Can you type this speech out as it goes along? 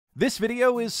This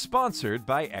video is sponsored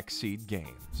by Xseed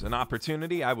Games, an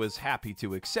opportunity I was happy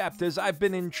to accept as I've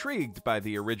been intrigued by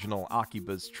the original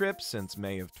Akiba's trip since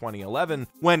May of 2011,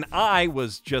 when I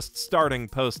was just starting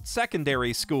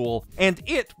post-secondary school, and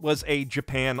it was a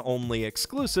Japan-only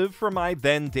exclusive for my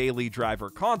then daily driver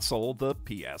console, the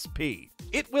PSP.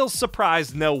 It will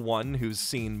surprise no one who's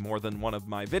seen more than one of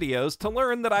my videos to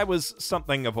learn that I was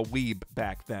something of a weeb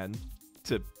back then,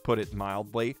 to put it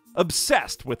mildly,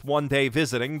 obsessed with one day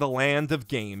visiting the land of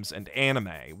games and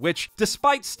anime, which,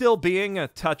 despite still being a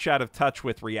touch out of touch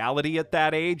with reality at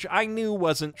that age, I knew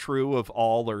wasn't true of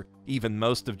all or even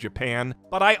most of Japan,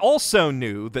 but I also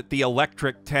knew that the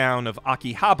electric town of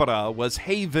Akihabara was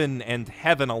haven and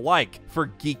heaven alike for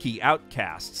geeky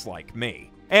outcasts like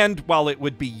me. And while it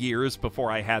would be years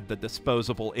before I had the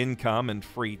disposable income and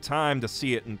free time to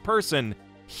see it in person,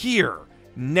 here,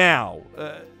 now,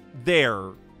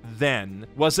 there, then,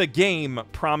 was a game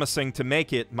promising to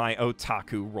make it my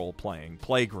otaku role-playing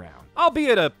playground.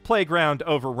 Albeit a playground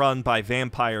overrun by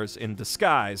vampires in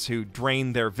disguise who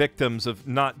drain their victims of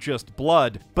not just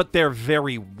blood, but their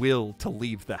very will to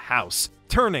leave the house,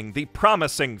 turning the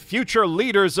promising future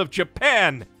leaders of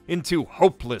Japan into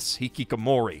hopeless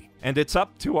hikikomori. And it's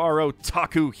up to our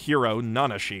otaku hero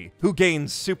Nanashi, who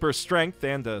gains super strength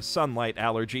and a sunlight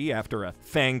allergy after a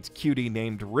fanged cutie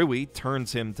named Rui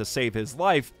turns him to save his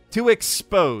life, to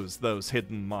expose those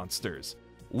hidden monsters.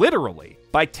 Literally,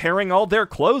 by tearing all their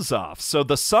clothes off so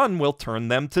the sun will turn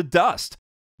them to dust.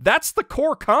 That's the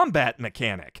core combat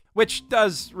mechanic, which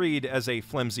does read as a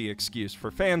flimsy excuse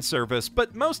for fan service,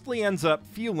 but mostly ends up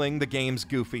fueling the game's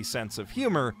goofy sense of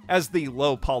humor, as the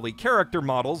low-poly character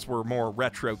models were more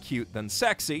retro-cute than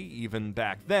sexy, even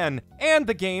back then, and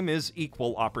the game is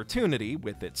equal opportunity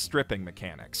with its stripping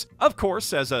mechanics. Of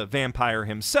course, as a vampire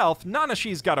himself,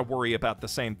 Nanashi's gotta worry about the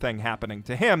same thing happening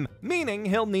to him, meaning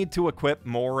he'll need to equip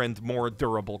more and more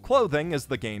durable clothing as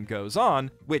the game goes on,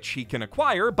 which he can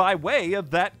acquire by way of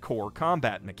that core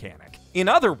combat mechanic. In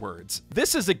other words,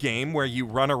 this is a game where you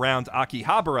run around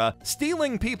Akihabara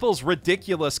stealing people's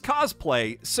ridiculous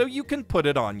cosplay so you can put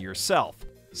it on yourself.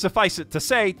 Suffice it to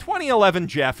say, 2011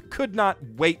 Geoff could not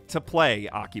wait to play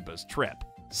Akiba's Trip.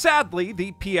 Sadly,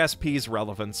 the PSP's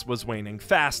relevance was waning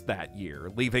fast that year,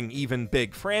 leaving even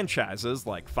big franchises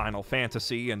like Final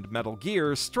Fantasy and Metal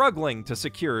Gear struggling to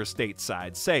secure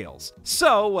stateside sales.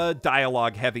 So, a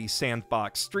dialogue-heavy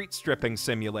sandbox street-stripping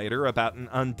simulator about an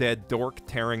undead dork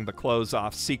tearing the clothes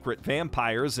off secret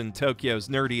vampires in Tokyo's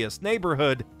nerdiest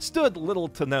neighborhood stood little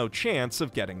to no chance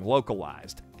of getting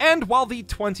localized. And while the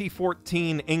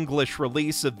 2014 English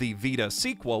release of the Vita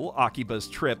sequel, Akiba's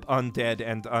Trip Undead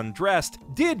and Undressed,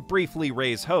 did briefly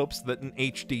raise hopes that an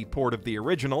HD port of the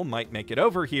original might make it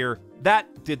over here,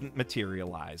 that didn't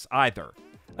materialize either.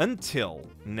 Until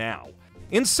now.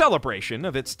 In celebration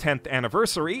of its 10th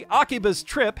anniversary, Akiba's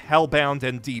Trip Hellbound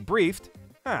and Debriefed,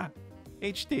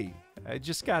 HD, I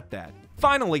just got that,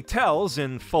 finally tells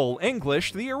in full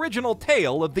English the original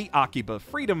tale of the Akiba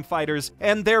freedom fighters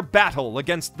and their battle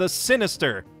against the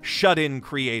sinister, shut-in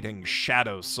creating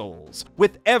Shadow Souls,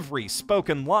 with every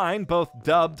spoken line both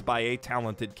dubbed by a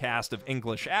talented cast of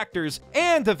English actors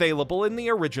and available in the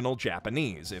original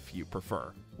Japanese, if you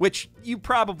prefer. Which you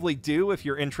probably do if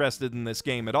you're interested in this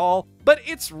game at all, but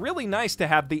it's really nice to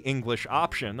have the English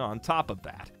option on top of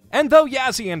that. And though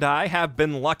Yazzie and I have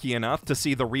been lucky enough to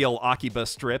see the real Akiba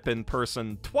Strip in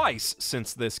person twice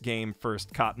since this game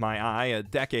first caught my eye a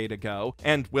decade ago,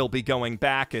 and will be going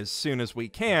back as soon as we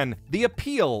can, the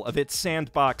appeal of its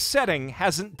sandbox setting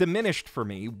hasn't diminished for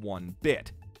me one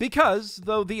bit. Because,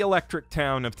 though the electric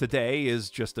town of today is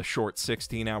just a short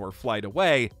 16-hour flight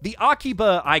away, the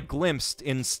Akiba I glimpsed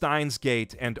in Steins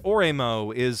Gate and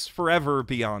Oremo is forever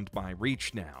beyond my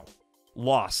reach now.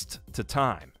 Lost to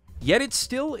time. Yet it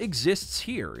still exists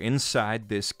here inside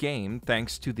this game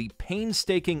thanks to the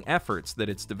painstaking efforts that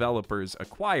its developers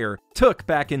Acquire took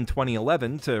back in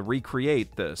 2011 to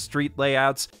recreate the street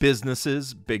layouts,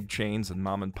 businesses, big chains and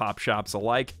mom and pop shops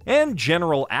alike, and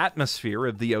general atmosphere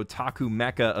of the otaku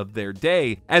mecca of their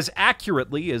day as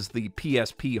accurately as the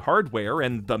PSP hardware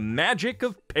and the magic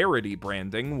of parody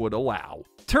branding would allow,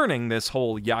 turning this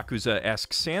whole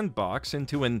Yakuza-esque sandbox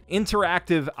into an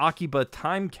interactive Akiba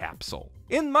time capsule.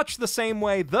 In much the same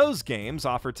way those games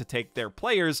offer to take their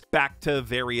players back to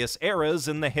various eras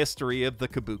in the history of the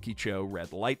Kabukicho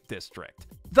Red Light District.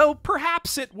 though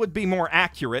perhaps it would be more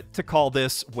accurate to call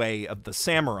this Way of the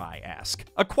Samurai-esque.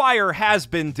 Acquire has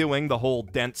been doing the whole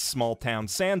dense small-town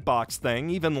sandbox thing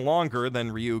even longer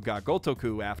than Ryu ga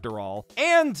Gotoku after all,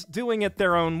 and doing it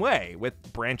their own way,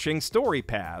 with branching story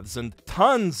paths and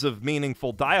tons of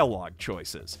meaningful dialogue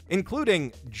choices,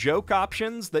 including joke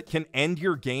options that can end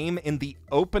your game in the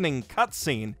opening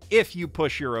cutscene if you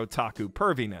push your otaku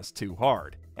perviness too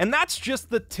hard. And that's just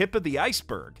the tip of the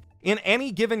iceberg. In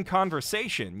any given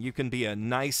conversation, you can be a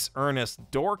nice,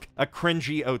 earnest dork, a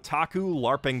cringy otaku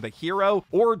larping the hero,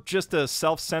 or just a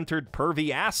self-centered pervy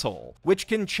asshole, which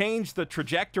can change the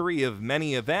trajectory of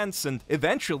many events and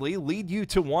eventually lead you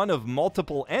to one of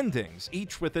multiple endings,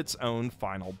 each with its own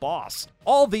final boss.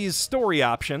 All these story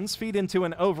options feed into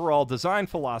an overall design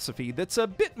philosophy that's a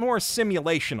bit more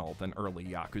simulational than early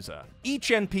Yakuza. Each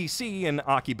NPC in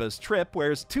Akiba's trip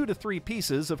wears 2 to 3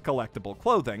 pieces of collectible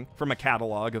clothing from a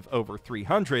catalog of over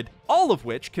 300, all of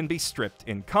which can be stripped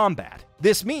in combat.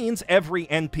 This means every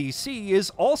NPC is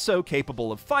also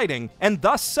capable of fighting, and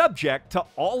thus subject to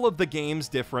all of the game's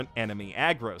different enemy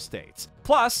aggro states.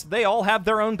 Plus, they all have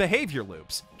their own behavior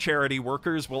loops. Charity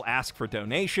workers will ask for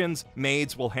donations,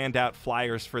 maids will hand out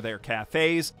flyers for their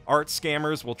cafes, art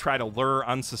scammers will try to lure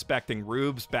unsuspecting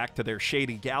rubes back to their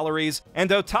shady galleries, and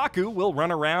otaku will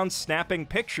run around snapping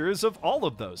pictures of all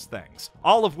of those things,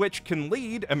 all of which can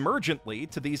lead emergently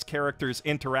to these characters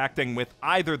interacting with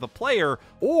either the player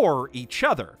or each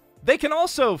other. They can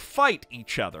also fight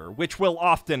each other, which will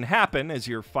often happen as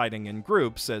you're fighting in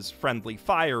groups, as friendly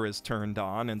fire is turned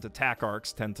on and attack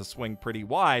arcs tend to swing pretty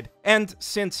wide, and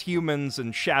since humans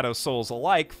and Shadow Souls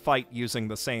alike fight using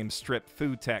the same strip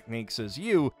food techniques as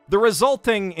you, the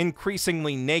resulting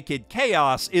increasingly naked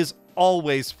chaos is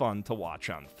always fun to watch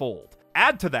unfold.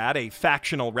 Add to that a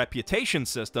factional reputation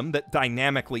system that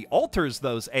dynamically alters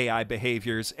those AI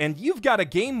behaviors, and you've got a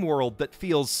game world that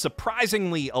feels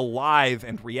surprisingly alive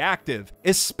and reactive,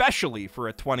 especially for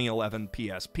a 2011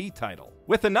 PSP title.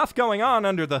 With enough going on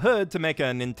under the hood to make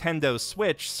a Nintendo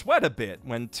Switch sweat a bit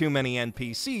when too many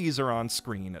NPCs are on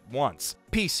screen at once.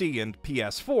 PC and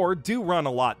PS4 do run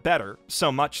a lot better,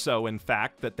 so much so, in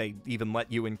fact, that they even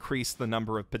let you increase the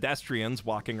number of pedestrians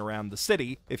walking around the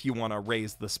city if you want to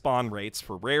raise the spawn rates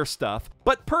for rare stuff.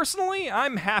 But personally,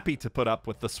 I'm happy to put up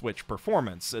with the Switch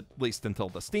performance, at least until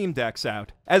the Steam Deck's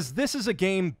out, as this is a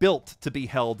game built to be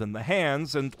held in the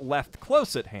hands and left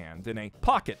close at hand, in a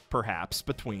pocket, perhaps,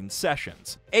 between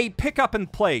sessions. A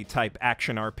pick-up-and-play type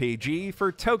action RPG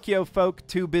for Tokyo folk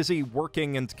too busy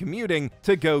working and commuting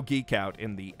to go geek out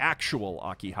in the actual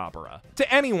Akihabara.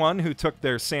 To anyone who took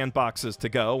their sandboxes to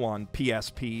go on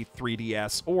PSP,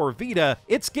 3DS, or Vita,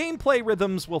 its gameplay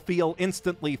rhythms will feel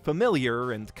instantly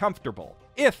familiar and comfortable,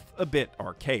 if a bit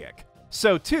archaic.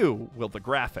 So too will the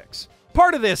graphics.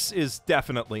 Part of this is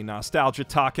definitely nostalgia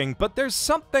talking, but there's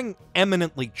something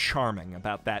eminently charming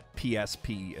about that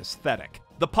PSP aesthetic.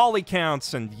 The poly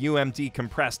counts and UMD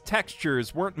compressed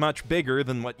textures weren't much bigger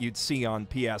than what you'd see on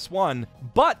PS1,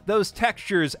 but those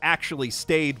textures actually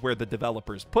stayed where the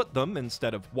developers put them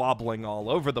instead of wobbling all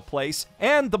over the place,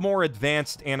 and the more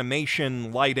advanced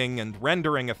animation, lighting, and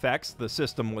rendering effects the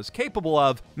system was capable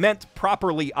of meant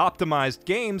properly optimized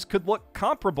games could look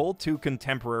comparable to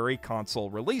contemporary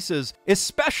console releases,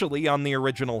 especially on the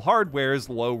original hardware's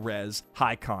low-res,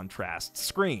 high-contrast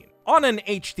screen. On an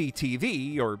HD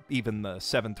TV, or even the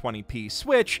 720p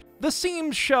Switch, the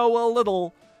seams show a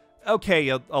little, okay,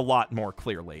 a lot more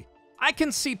clearly. I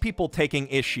can see people taking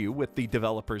issue with the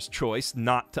developer's choice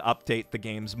not to update the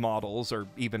game's models or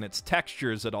even its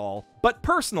textures at all, but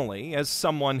personally, as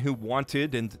someone who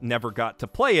wanted and never got to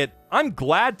play it, I'm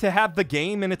glad to have the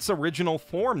game in its original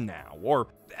form now, or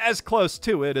as close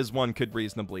to it as one could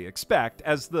reasonably expect,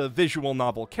 as the visual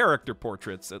novel character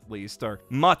portraits, at least, are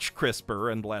much crisper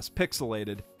and less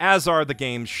pixelated, as are the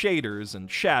game's shaders and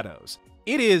shadows.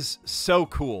 It is so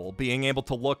cool being able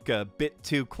to look a bit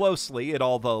too closely at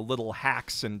all the little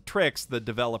hacks and tricks the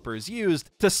developers used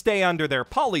to stay under their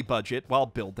poly budget while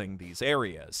building these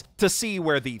areas. To see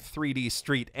where the 3D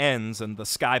street ends and the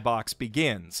skybox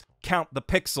begins. Count the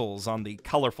pixels on the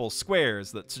colorful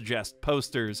squares that suggest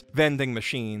posters, vending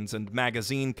machines, and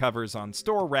magazine covers on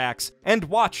store racks, and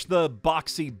watch the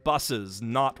boxy buses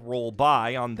not roll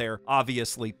by on their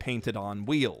obviously painted-on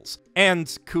wheels.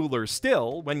 And cooler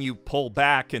still, when you pull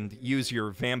back and use your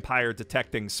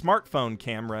vampire-detecting smartphone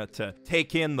camera to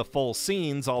take in the full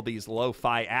scenes all these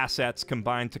lo-fi assets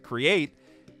combine to create,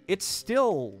 it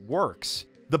still works.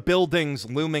 The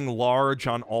buildings looming large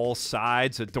on all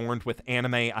sides, adorned with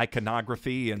anime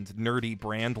iconography and nerdy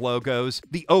brand logos.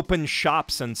 The open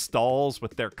shops and stalls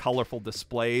with their colorful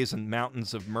displays and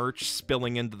mountains of merch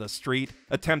spilling into the street,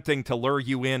 attempting to lure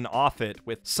you in off it,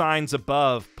 with signs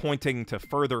above pointing to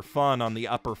further fun on the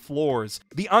upper floors.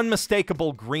 The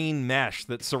unmistakable green mesh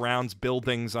that surrounds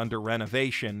buildings under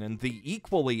renovation, and the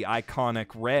equally iconic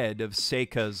red of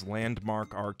Seika's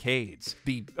landmark arcades.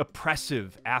 The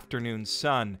oppressive afternoon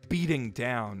sun beating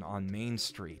down on Main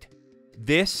Street.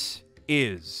 This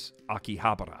is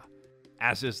Akihabara.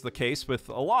 As is the case with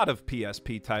a lot of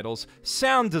PSP titles,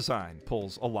 sound design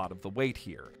pulls a lot of the weight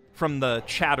here. From the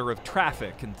chatter of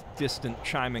traffic and distant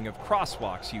chiming of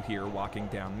crosswalks you hear walking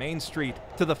down Main Street,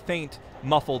 to the faint,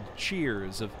 muffled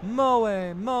cheers of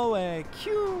 "Moe, Moe,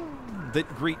 Q" that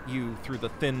greet you through the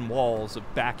thin walls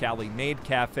of back-alley maid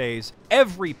cafes,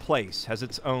 every place has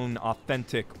its own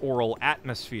authentic oral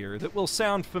atmosphere that will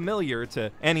sound familiar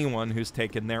to anyone who's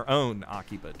taken their own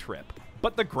Akiba trip.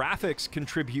 But the graphics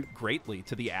contribute greatly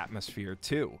to the atmosphere,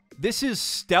 too. This is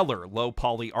stellar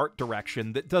low-poly art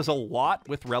direction that does a lot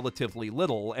with relatively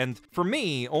little, and for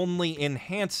me, only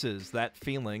enhances that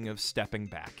feeling of stepping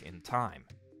back in time.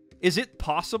 Is it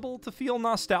possible to feel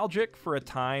nostalgic for a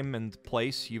time and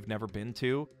place you've never been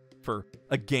to? For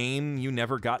a game you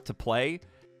never got to play?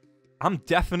 I'm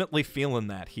definitely feeling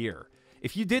that here.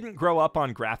 If you didn't grow up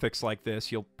on graphics like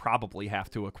this, you'll probably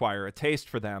have to acquire a taste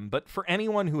for them, but for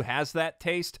anyone who has that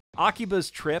taste,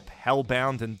 Akiba's trip,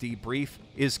 Hellbound and Debriefed,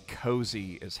 is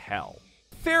cozy as hell.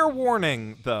 Fair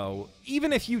warning, though,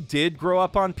 even if you did grow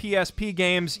up on PSP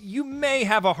games, you may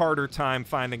have a harder time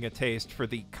finding a taste for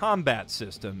the combat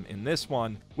system in this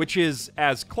one, which is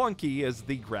as clunky as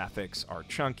the graphics are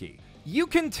chunky. You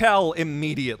can tell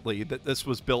immediately that this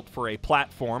was built for a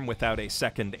platform without a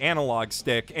second analog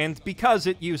stick, and because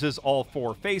it uses all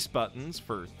 4 face buttons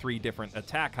for 3 different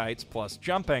attack heights plus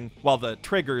jumping, while the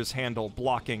triggers handle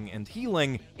blocking and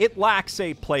healing, it lacks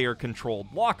a player-controlled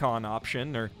lock-on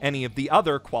option or any of the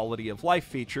other quality-of-life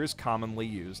features commonly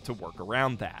used to work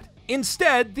around that.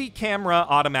 Instead, the camera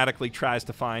automatically tries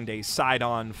to find a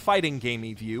side-on fighting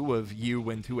gamey view of you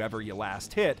and whoever you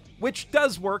last hit, which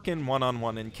does work in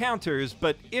one-on-one encounters,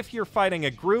 but if you're fighting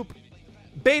a group,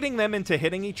 baiting them into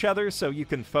hitting each other so you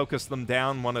can focus them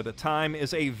down one at a time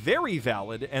is a very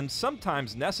valid and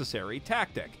sometimes necessary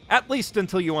tactic, at least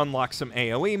until you unlock some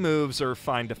AoE moves or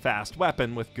find a fast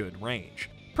weapon with good range.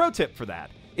 Pro tip for that: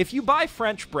 if you buy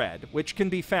French bread, which can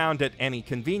be found at any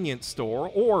convenience store,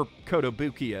 or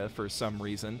Kotobukiya for some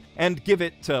reason, and give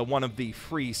it to one of the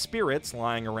free spirits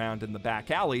lying around in the back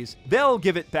alleys, they'll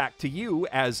give it back to you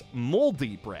as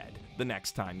moldy bread the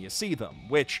next time you see them,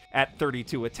 which, at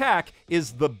 32 attack,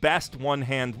 is the best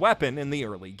one-hand weapon in the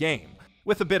early game.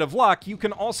 With a bit of luck, you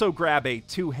can also grab a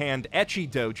 2-hand ecchi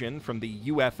dojin from the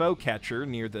UFO catcher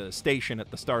near the station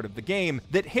at the start of the game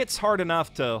that hits hard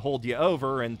enough to hold you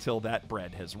over until that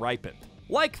bread has ripened.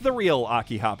 Like the real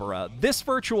Akihabara, this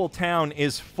virtual town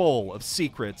is full of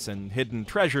secrets and hidden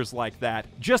treasures like that,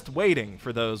 just waiting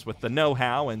for those with the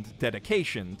know-how and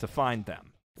dedication to find them.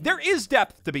 There is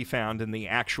depth to be found in the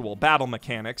actual battle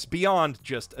mechanics beyond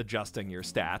just adjusting your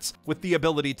stats, with the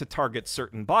ability to target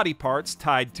certain body parts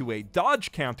tied to a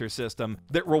dodge counter system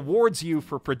that rewards you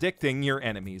for predicting your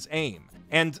enemy's aim.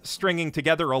 And stringing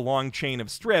together a long chain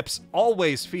of strips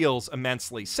always feels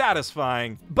immensely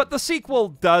satisfying, but the sequel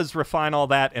does refine all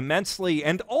that immensely,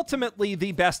 and ultimately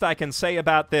the best I can say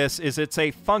about this is it's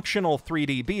a functional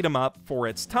 3D beat-em-up for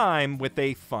its time with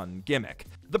a fun gimmick.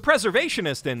 The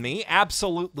preservationist in me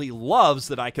absolutely loves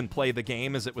that I can play the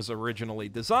game as it was originally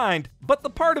designed, but the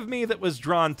part of me that was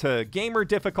drawn to gamer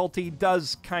difficulty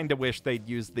does kinda wish they'd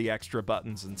used the extra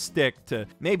buttons and stick to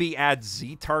maybe add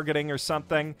Z-targeting or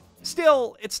something.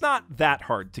 Still, it's not that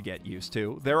hard to get used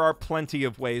to. There are plenty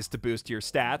of ways to boost your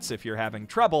stats if you're having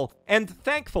trouble, and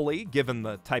thankfully, given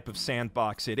the type of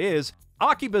sandbox it is,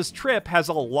 Akiba's trip has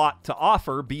a lot to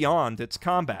offer beyond its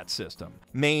combat system.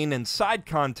 Main and side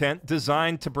content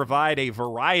designed to provide a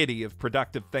variety of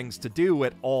productive things to do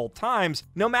at all times,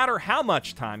 no matter how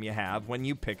much time you have when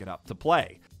you pick it up to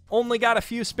play. Only got a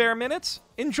few spare minutes?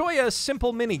 Enjoy a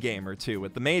simple minigame or two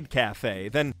at the Maid Cafe,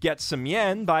 then get some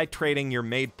yen by trading your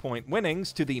Maid Point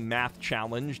winnings to the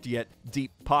math-challenged yet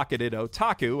deep-pocketed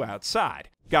Otaku outside.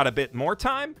 Got a bit more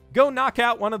time? Go knock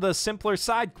out one of the simpler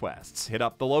side quests, hit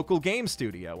up the local game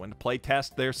studio and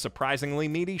playtest their surprisingly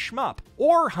meaty shmup,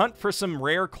 or hunt for some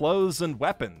rare clothes and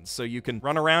weapons so you can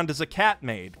run around as a cat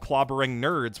maid, clobbering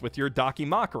nerds with your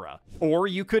Dakimakura. Or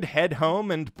you could head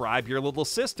home and bribe your little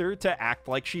sister to act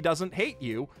like she doesn't hate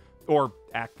you, or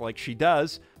act like she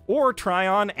does, or try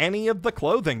on any of the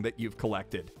clothing that you've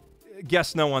collected.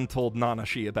 Guess no one told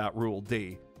Nanashi about Rule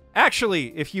D.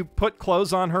 Actually, if you put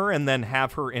clothes on her and then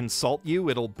have her insult you,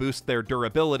 it'll boost their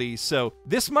durability, so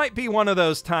this might be one of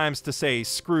those times to say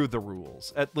screw the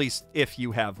rules, at least if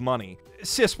you have money.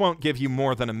 Sis won't give you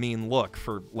more than a mean look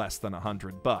for less than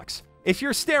 $100. If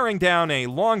you're staring down a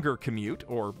longer commute,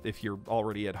 or if you're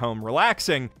already at home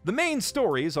relaxing, the main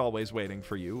story's always waiting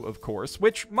for you, of course,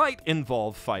 which might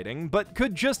involve fighting, but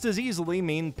could just as easily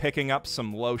mean picking up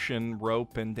some lotion,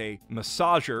 rope, and a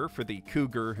massager for the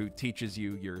cougar who teaches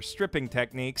you your stripping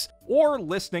techniques, or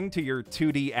listening to your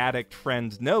 2D addict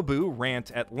friend Nobu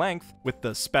rant at length with the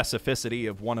specificity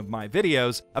of one of my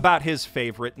videos about his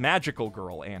favorite magical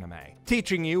girl anime,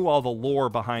 teaching you all the lore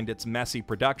behind its messy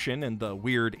production and the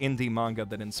weird indie manga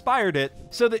that inspired it,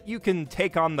 so that you can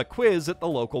take on the quiz at the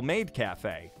local maid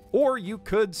cafe. Or you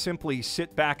could simply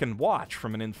sit back and watch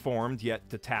from an informed yet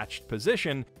detached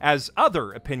position as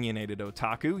other opinionated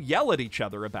otaku yell at each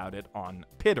other about it on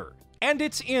Pitter. And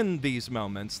it's in these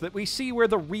moments that we see where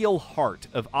the real heart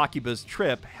of Akiba's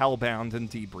trip, Hellbound and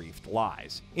Debriefed,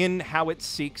 lies, in how it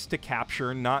seeks to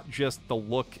capture not just the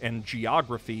look and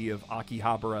geography of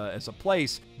Akihabara as a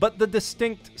place, but the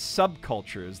distinct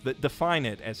subcultures that define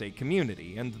it as a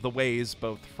community, and the ways,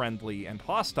 both friendly and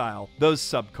hostile, those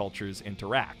subcultures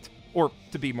interact. Or,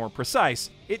 to be more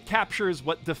precise, it captures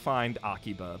what defined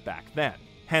Akiba back then.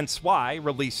 Hence why,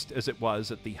 released as it was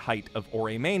at the height of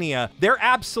Oremania, there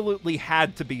absolutely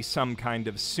had to be some kind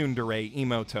of tsundere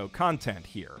emoto content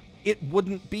here. It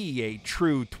wouldn't be a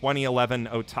true 2011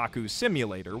 otaku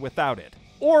simulator without it.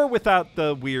 Or without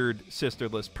the weird,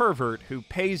 sisterless pervert who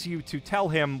pays you to tell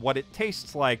him what it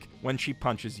tastes like when she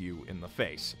punches you in the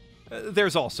face.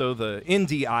 There's also the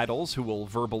indie idols who will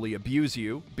verbally abuse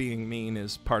you. Being mean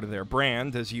is part of their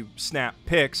brand, as you snap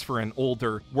pics for an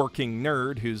older, working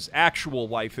nerd whose actual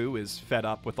waifu is fed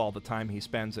up with all the time he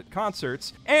spends at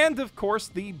concerts. And, of course,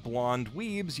 the blonde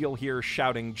weebs you'll hear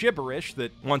shouting gibberish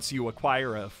that, once you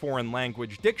acquire a foreign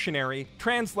language dictionary,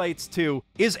 translates to,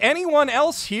 "Is anyone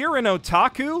else here an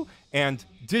otaku?" And,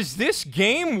 "Does this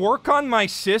game work on my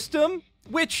system?"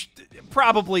 Which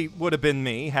probably would have been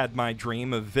me had my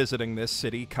dream of visiting this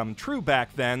city come true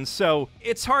back then, so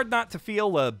it's hard not to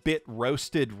feel a bit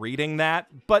roasted reading that,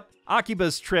 but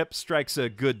Akiba's trip strikes a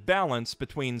good balance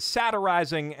between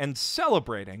satirizing and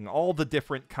celebrating all the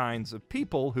different kinds of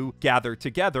people who gather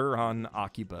together on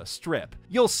Akiba Strip.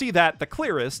 You'll see that the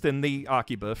clearest in the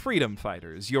Akiba Freedom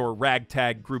Fighters, your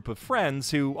ragtag group of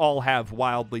friends who all have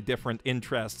wildly different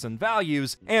interests and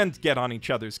values and get on each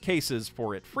other's cases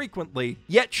for it frequently,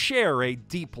 yet share a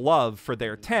deep love for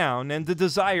their town and a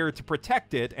desire to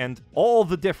protect it and all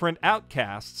the different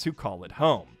outcasts who call it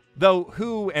home. Though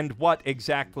who and what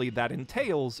exactly that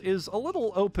entails is a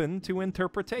little open to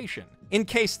interpretation. In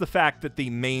case the fact that the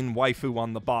main waifu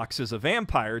on the box is a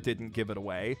vampire didn't give it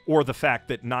away, or the fact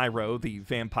that Nairo, the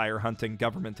vampire-hunting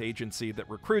government agency that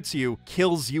recruits you,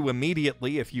 kills you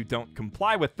immediately if you don't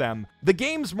comply with them, the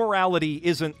game's morality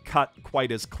isn't cut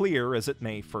quite as clear as it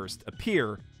may first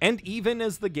appear, and even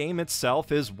as the game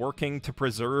itself is working to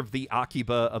preserve the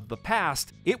Akiba of the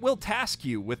past, it will task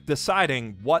you with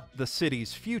deciding what the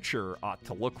city's future ought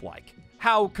to look like.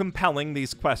 How compelling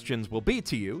these questions will be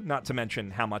to you, not to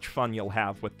mention how much fun you'll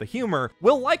have with the humor,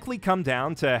 will likely come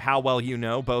down to how well you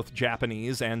know both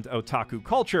Japanese and otaku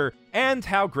culture, and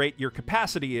how great your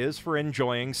capacity is for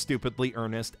enjoying stupidly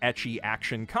earnest, ecchi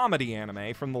action comedy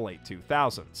anime from the late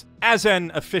 2000s. As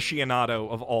an aficionado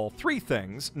of all three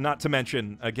things, not to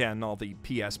mention, again, all the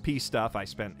PSP stuff I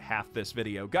spent half this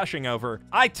video gushing over,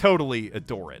 I totally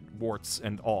adore it, warts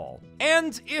and all.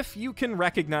 And if you can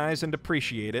recognize and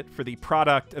appreciate it for the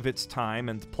product of its time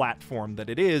and platform that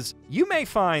it is, you may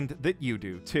find that you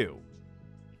do too.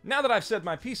 Now that I've said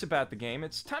my piece about the game,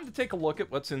 it's time to take a look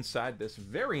at what's inside this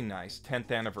very nice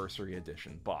 10th Anniversary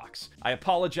Edition box. I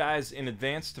apologize in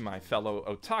advance to my fellow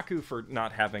otaku for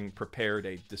not having prepared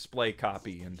a display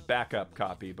copy and backup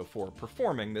copy before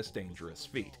performing this dangerous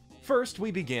feat. First, we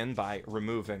begin by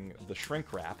removing the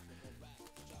shrink wrap.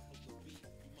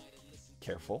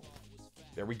 Careful.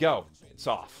 There we go. It's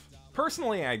off.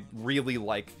 Personally, I really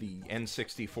like the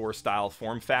N64 style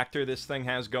form factor this thing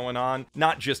has going on.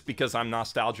 Not just because I'm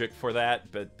nostalgic for that,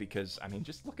 but because, I mean,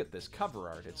 just look at this cover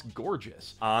art. It's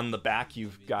gorgeous. On the back,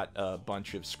 you've got a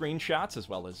bunch of screenshots as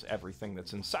well as everything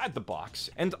that's inside the box.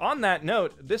 And on that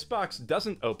note, this box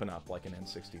doesn't open up like an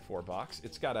N64 box.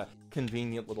 It's got a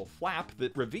convenient little flap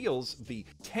that reveals the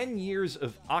 10 years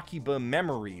of Akiba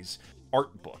memories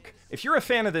art book. If you're a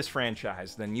fan of this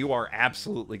franchise, then you are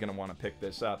absolutely going to want to pick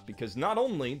this up, because not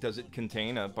only does it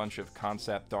contain a bunch of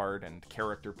concept art and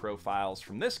character profiles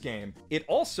from this game, it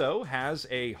also has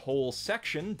a whole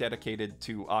section dedicated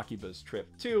to Akiba's Trip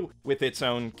 2 with its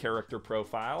own character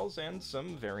profiles and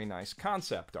some very nice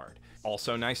concept art.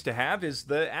 Also nice to have is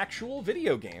the actual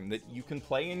video game that you can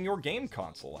play in your game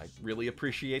console. I really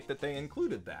appreciate that they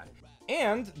included that.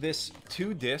 And this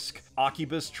 2-disc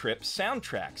Akiba's Trip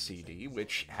soundtrack CD,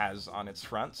 which has on its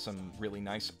front some really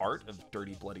nice art of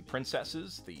Dirty Bloody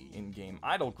Princesses, the in-game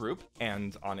idol group,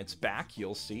 and on its back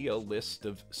you'll see a list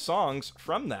of songs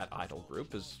from that idol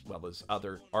group, as well as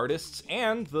other artists,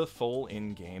 and the full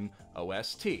in-game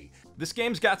OST. This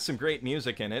game's got some great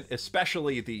music in it,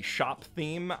 especially the shop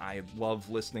theme. I love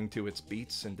listening to its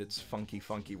beats and its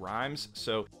funky rhymes,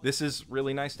 so this is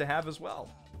really nice to have as well.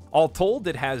 All told,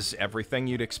 it has everything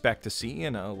you'd expect to see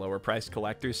in a lower-priced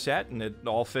collector's set, and it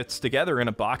all fits together in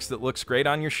a box that looks great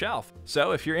on your shelf.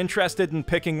 So if you're interested in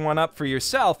picking one up for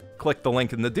yourself, click the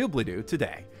link in the doobly-doo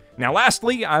today. Now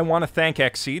lastly, I want to thank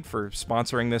Xseed for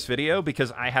sponsoring this video,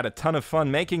 because I had a ton of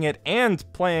fun making it and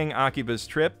playing Akiba's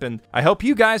Trip, and I hope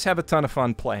you guys have a ton of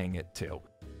fun playing it too.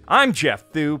 I'm Geoff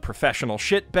Thew, professional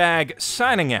shitbag,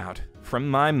 signing out from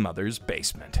my mother's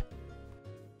basement.